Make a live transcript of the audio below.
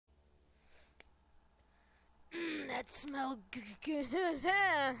that smell good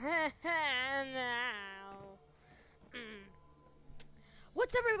now.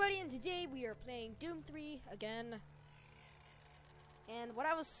 What's up, everybody? And today we are playing Doom 3 again. And what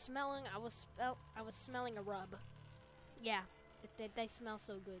I was smelling, I was smelling a rub. Yeah, they smell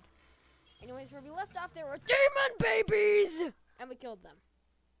so good. Anyways, where we left off, there were demon babies, and we killed them.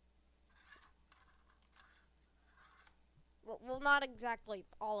 Well, not exactly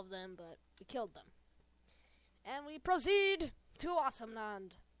all of them, but we killed them. And we proceed to Awesome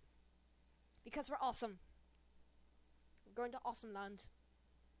Land. Because we're awesome. We're going to Awesome Land.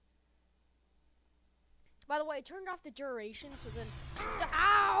 By the way, I turned off the duration, so then...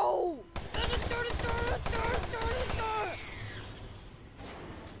 Ow!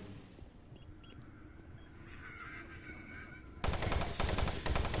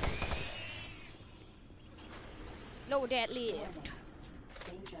 No, Dad lived.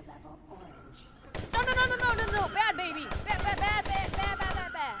 Danger level orange. No, bad baby. Bad.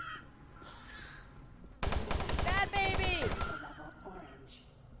 Bad baby. Danger level orange.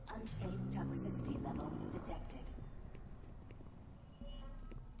 Unsafe toxicity level detected.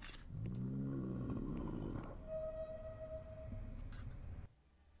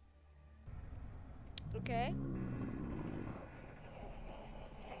 Okay.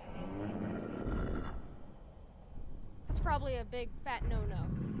 That's probably a big fat no-no.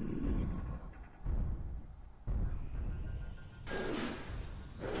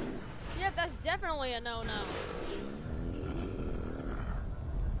 Yeah, that's definitely a no-no.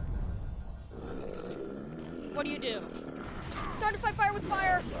 What do you do? Time to fight fire with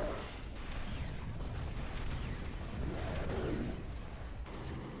fire!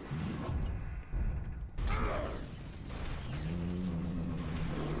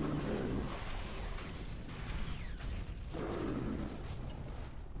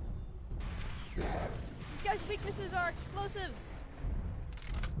 This guy's weaknesses are explosives.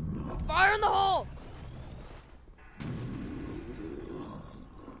 Fire in the hole!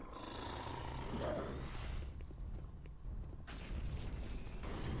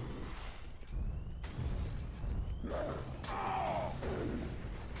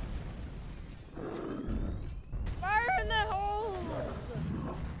 Fire in the holes!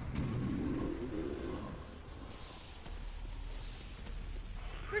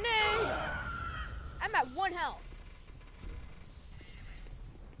 Grenade! I'm at 1 health.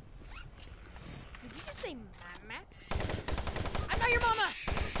 Did you just say mama? I'm not your mama!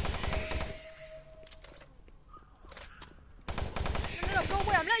 No, go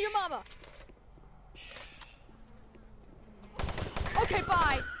away, I'm not your mama! Okay,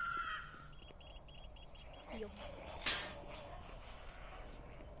 bye! Heal.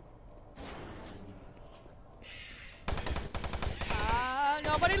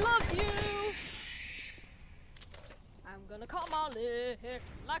 Nobody loves you! I'm gonna call my lift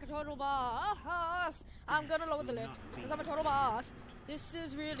like a total boss. I'm gonna lower the lift because I'm a total boss. This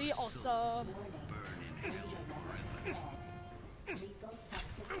is really awesome. Danger level red. Lethal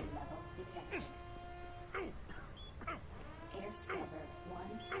toxicity level detected. Air scrubber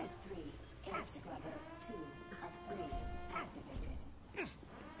 1 of 3. Air scrubber 2 of 3 activated.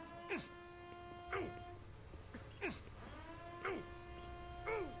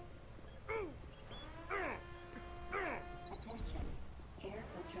 Attention. Air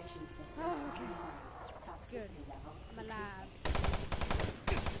filtration system Okay. online. Toxicity level I'm alive.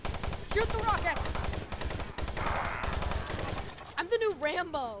 decreasing. Shoot the rockets! I'm the new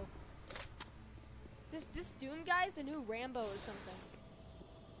Rambo. This Doom guy is the new Rambo or something.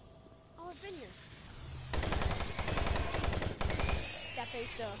 Oh, I've been here. That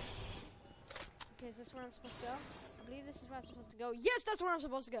face though. Okay, is this where I'm supposed to go? I believe this is where I'm supposed to go. Yes, that's where I'm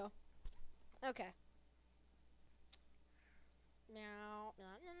supposed to go. Okay. Meow.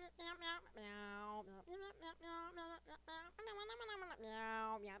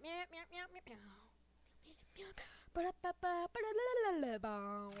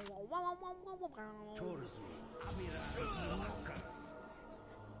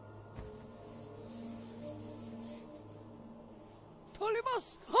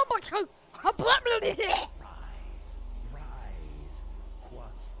 Tolibus! Oh my god! Rise,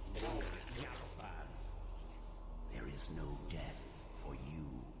 quoth Lord Yalpan. There is no death for you.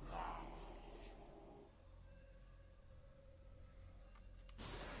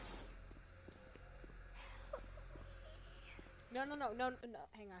 No.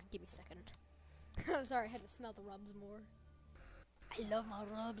 Hang on, give me a second. I'm sorry, I had to smell the rubs more. I love my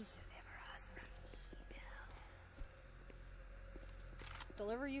rubs.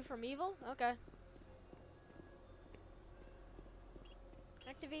 Deliver you from evil? Okay.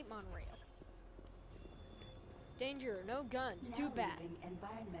 Activate monorail. Danger, no guns. Now Too bad. leaving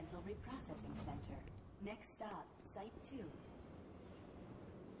Environmental Reprocessing Center. Next stop, Site 2.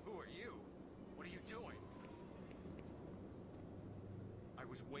 Who are you? What are you doing? I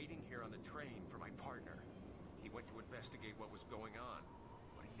was waiting here on the train for my partner. He went to investigate what was going on,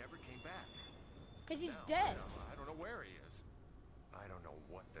 but he never came back. Because he's Now, dead. I don't know where he is. I don't know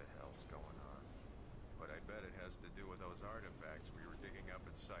what the hell's going on. But I bet it has to do with those artifacts we were digging up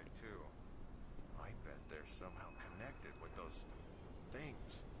at Site 2. I bet they're somehow connected with those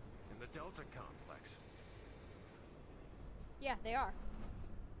things in the Delta Complex. Yeah, they are.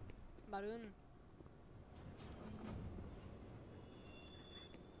 Maroon.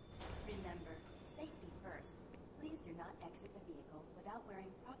 Remember, safety first. Please do not exit the vehicle without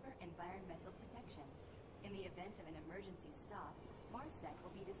wearing proper environmental protection. In the event of an emergency stop, MARSEC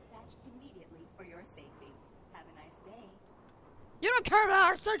will be dispatched immediately for your safety. Have a nice day. You don't care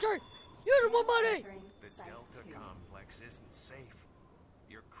about our surgery! You don't want money! Entering The Site Delta 2. Complex isn't safe.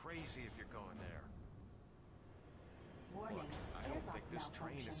 You're crazy if you're going there. Warning, Look, I don't airlock think this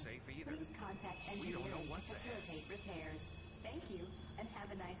train is malfunction. safe either. Please contact We don't know engineering to what's ahead. facilitate repairs. Thank you, and have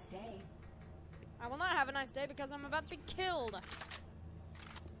a nice day. I will not have a nice day because I'm about to be killed.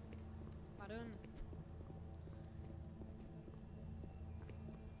 Maroon.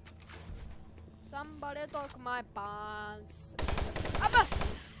 Somebody took my pants. Abba!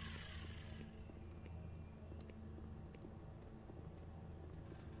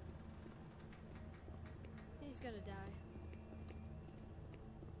 He's gonna die.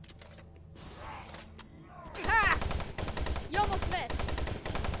 Ha! You almost missed.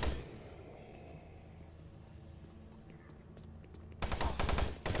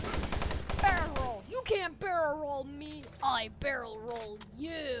 Barrel roll. You can't barrel roll me. I barrel roll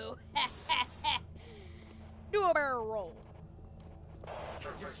you. Do a barrel roll.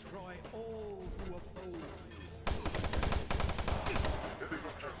 Destroy all who oppose me.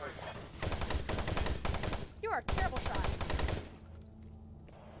 You are a terrible shot.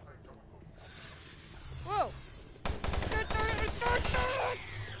 Whoa.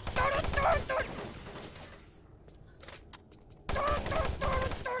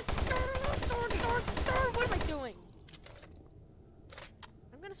 What am I doing?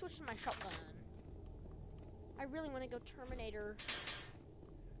 I'm gonna switch to my shotgun. I really want to go Terminator.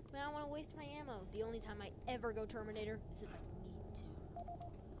 But I don't want to waste my ammo. The only time I ever go Terminator is if I need to.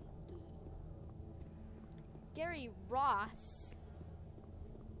 Gary Ross.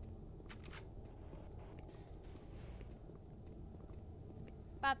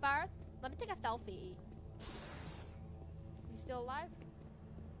 Barth, let me take a selfie. Is he still alive?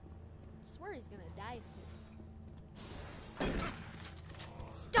 I swear he's gonna die soon.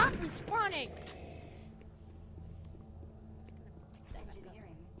 Stop respawning!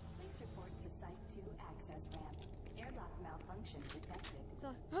 Engineering, please report to Site 2 access ramp. Airlock malfunction detected. It's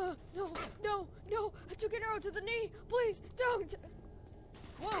like, no, no, no! I took an arrow to the knee! Please, don't!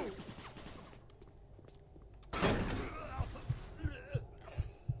 Whoa!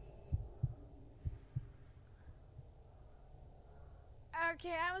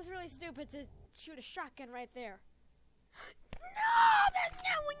 Okay, I was really stupid to shoot a shotgun right there. No! That's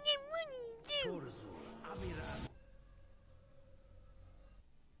not what you want to do!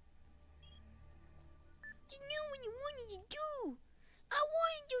 That's not what you wanted to do! I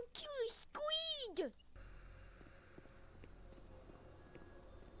wanted to kill a squid!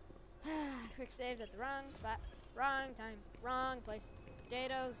 Quick saved at the wrong spot, wrong time, wrong place.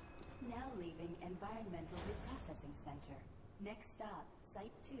 Potatoes. Now leaving Environmental Reprocessing Center. Next stop,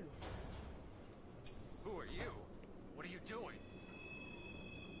 Site 2. Who are you? What are you doing?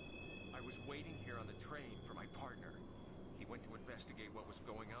 I was waiting here on the train for my partner. He went to investigate what was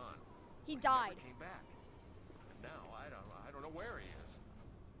going on. He but died. Never came back. Now I don't know where he is.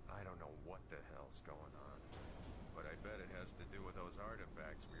 I don't know what the hell's going on. But I bet it has to do with those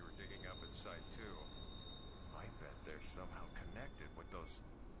artifacts we were digging up at Site 2. I bet they're somehow connected with those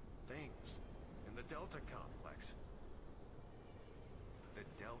things in the Delta Complex. The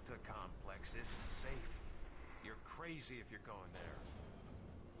Delta Complex isn't safe. You're crazy if you're going there.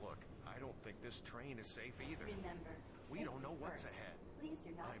 Look, I don't think this train is safe either. Remember, We don't know safety what's first. ahead. Please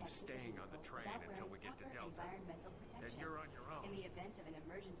do not I'm exit staying on the vehicle train without until wearing we get to proper Delta. environmental Then protection. you're on your own. In the event of an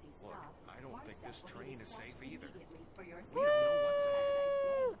emergency Look, stop, I don't think MARSEC this will be train is dispatched safe either. immediately for your We don't know what's safety.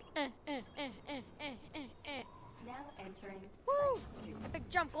 ahead. Have a nice day. Now entering Woo! Site 2. Big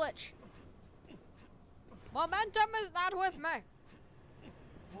jump glitch. Momentum is not with me.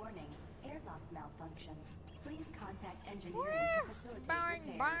 Warning, airlock malfunction. Please contact engineering to facilitate Bang,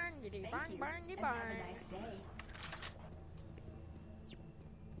 repairs. bangity, Thank bang, you, bangity, and have bang. a nice day.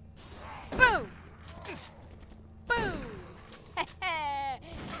 Boom!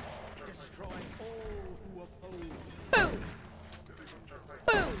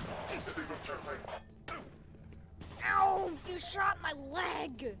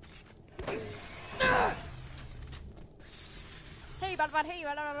 leg! Ah! Hey, bada bada, hey,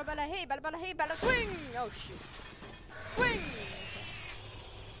 bada bada, hey, bada bada, hey, bada, swing! Oh shoot. Swing!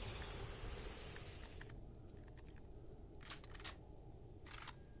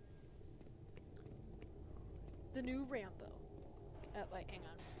 The new Rambo. Oh, wait, hang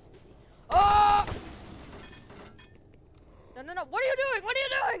on. Let me see. Oh! No, no, no. What are you doing? What are you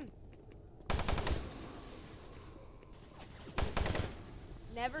doing?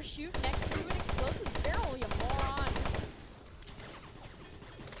 Never shoot next to an explosive barrel, you moron.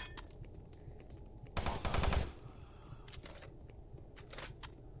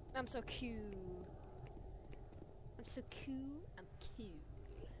 I'm so cute. I'm so cute. I'm cute.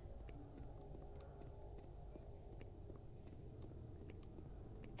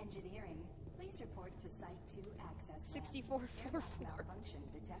 Engineering, please report to Site 2 access. 6444. Malfunction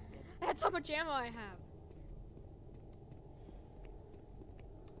detected. That's how much ammo I have.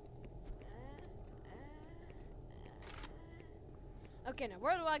 Okay, now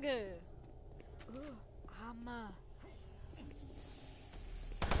where do I go? Ooh,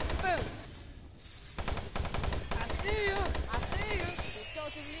 boom! I see you! I see you! You're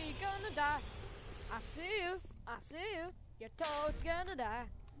totally gonna die. I see you! I see you! You're totally gonna die.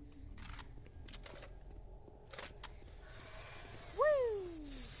 Woo!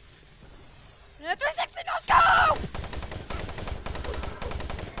 360, let's go!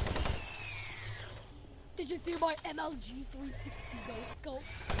 Did you see my MLG 360 go? Go!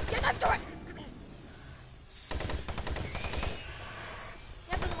 Get next to it!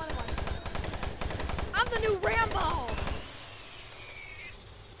 Yeah, there's more than one. I'm the new Rambo!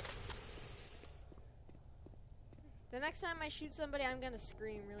 The next time I shoot somebody, I'm gonna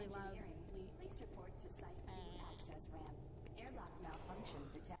scream really loudly. Please report to Site 2 access ramp. Airlock malfunction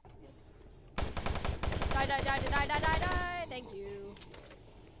detected. Die, die, die, die, die, die, die! Thank you.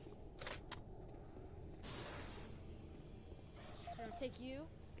 I'll take you.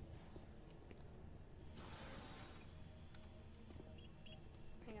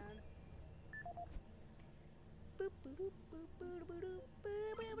 Hang on. Boop, boop, boop, boop, boop, boop, boop,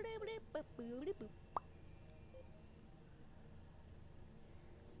 boop, boop, boop, boop, boop.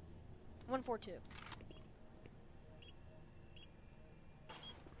 142.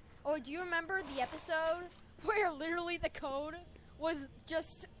 Oh, do you remember the episode where literally the code was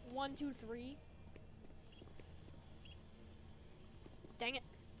just 123? Dang it.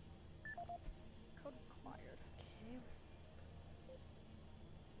 Code required.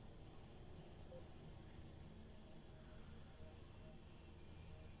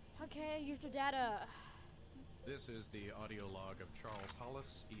 Okay. Okay, user data. This is the audio log of Charles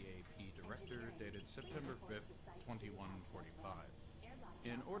Hollis, EAP Director, dated September 5th, 2145.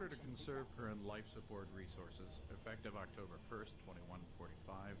 In order to conserve current life support resources, effective October 1st,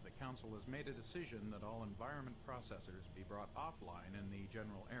 2145, the Council has made a decision that all environment processors be brought offline in the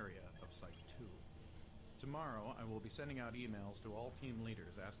general area of Site 2. Tomorrow, I will be sending out emails to all team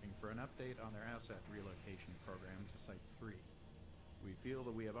leaders asking for an update on their asset relocation program to Site 3. We feel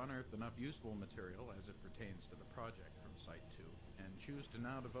that we have unearthed enough useful material as it pertains to the project from Site 2, and choose to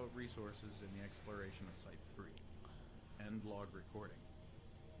now devote resources in the exploration of Site 3. End log recording.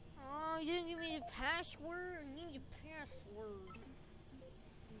 Oh, you didn't give me the password? I need your password.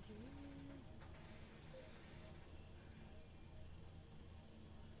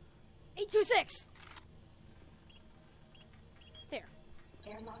 826! There.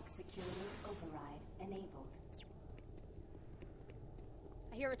 Airlock security override enabled.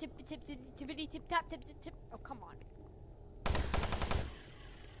 I hear a tip, tip, tip, tippity, tip, tap, tip, tip, tip. Oh, come on.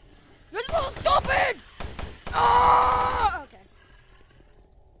 You're so stupid! Ah! Okay.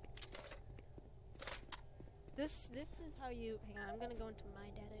 This is how you. Hang on, I'm gonna go into my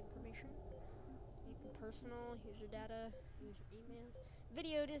data information. Personal, user data, user emails,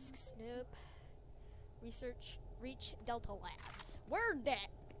 video discs. Nope. Research, reach Delta Labs. Where'd that?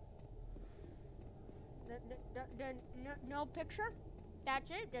 No picture. That's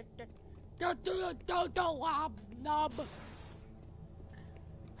it. The Delta Labs nub.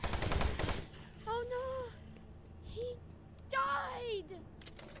 Oh no! He died.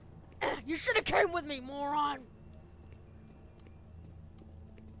 You should have came with me, moron.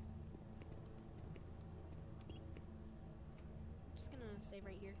 Just gonna save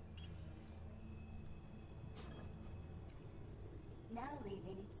right here. Now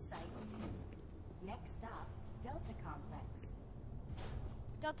leaving Site 2. Next stop, Delta Complex.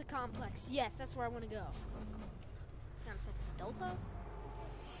 Delta Complex. Yes, that's where I want to go. I'm saying Delta?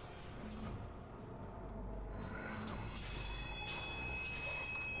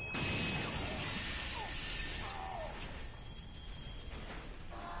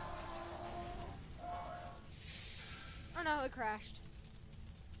 no, it crashed.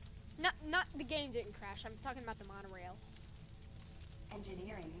 Not the game didn't crash. I'm talking about the monorail.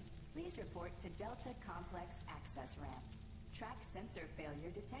 Engineering, please report to Delta Complex Access Ramp. Track sensor failure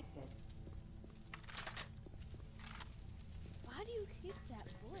detected. Why do you keep that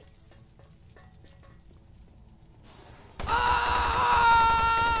voice?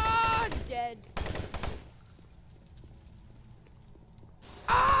 Dead.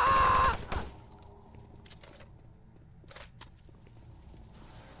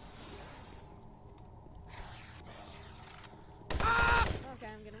 Okay,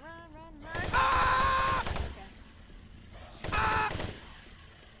 I'm gonna run. Okay.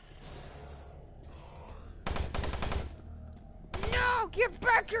 No, get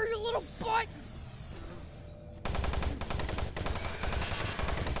back here, you little butt!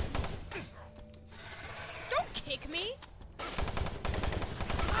 Don't kick me!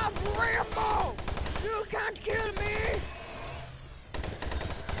 I'm Rambo! You can't kill me!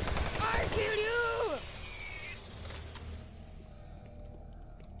 I kill you!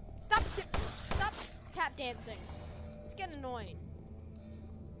 Stop tap dancing. It's getting annoying.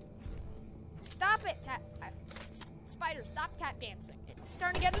 Stop it, Spider, stop tap dancing. It's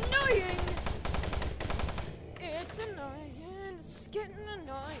starting to get annoying! It's annoying, it's getting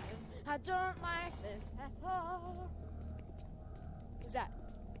annoying. I don't like this at all. Who's that?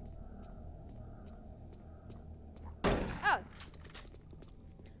 Oh.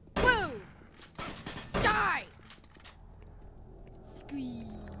 Woo! Die! Squeeze.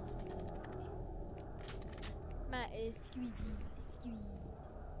 My squeezy.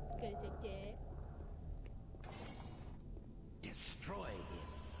 Gonna take that. Destroy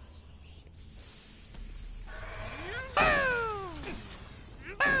this. Boom!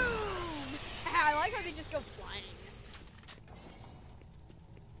 Boom! I like how they just go flying.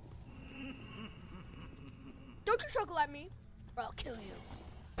 Don't you chuckle at me, or I'll kill you.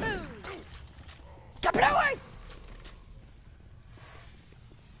 Boom! Get away!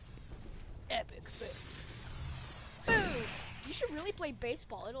 Epic fail. Boom! You should really play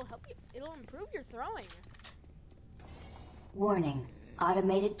baseball. It'll help you. It'll improve your throwing. Warning.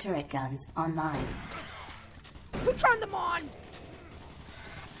 Automated turret guns online. Who turned them on?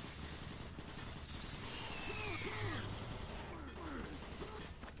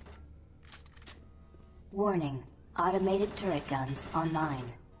 Warning. Automated turret guns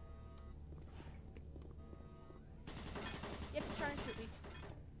online. Yep, he's trying to shoot me.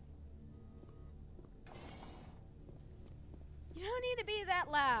 You don't need to be that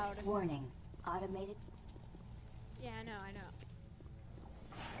loud. Warning. Automated... Yeah, I know.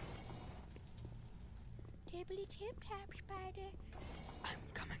 Tippity tip tap, Spider. I'm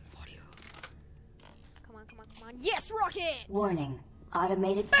coming for you. Come on. Yes, rocket! Warning.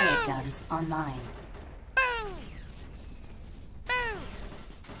 Automated turret guns online. Boom! Boom!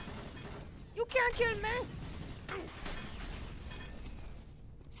 You can't kill me!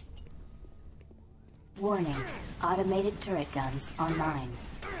 Warning. Automated turret guns online.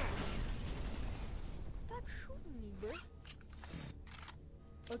 Stop shooting me, bro.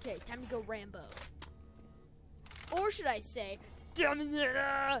 Okay, time to go Rambo. Or should I say,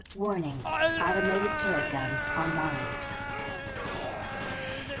 Warning. Automated turret guns online.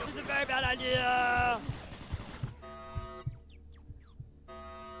 This is a very bad idea!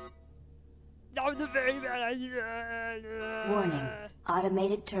 That was a very bad idea! Warning.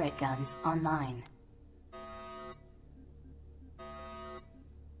 Automated turret guns online.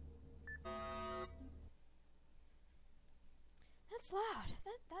 That's loud.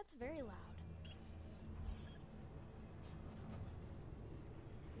 That's very loud.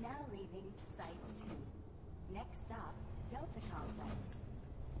 Now leaving Site 2. Next stop, Delta Complex.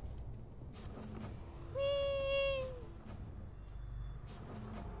 Whee!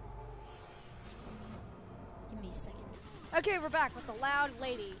 Give me a second. Okay, we're back with the loud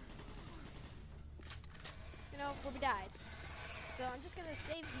lady. You know, where we died. So I'm just gonna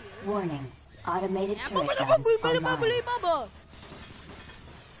save here. Warning. Automated turret guns online.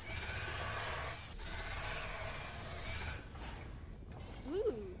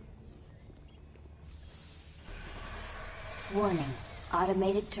 Ooh. Warning.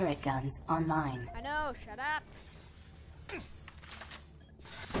 Automated turret guns online. I know, shut up.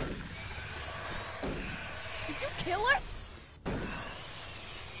 Did you kill it?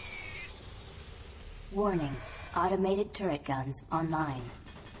 Warning. Automated turret guns online.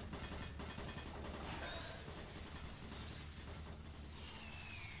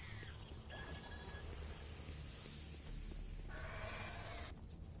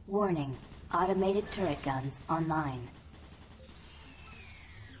 Warning. Automated turret guns online.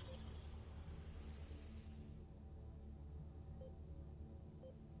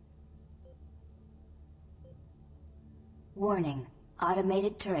 Warning.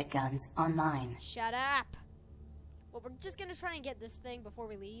 Automated turret guns online. Shut up. Well, we're just gonna try and get this thing before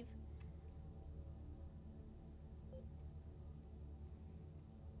we leave.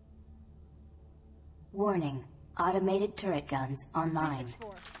 Warning. Automated turret guns online.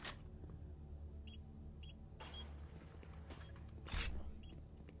 364.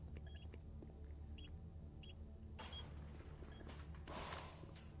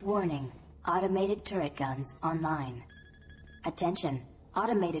 Warning. Automated turret guns online. Attention.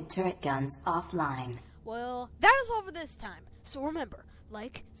 Automated turret guns offline. Well, that is all for this time. So remember,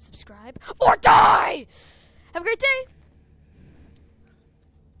 like, subscribe, or die! Have a great day!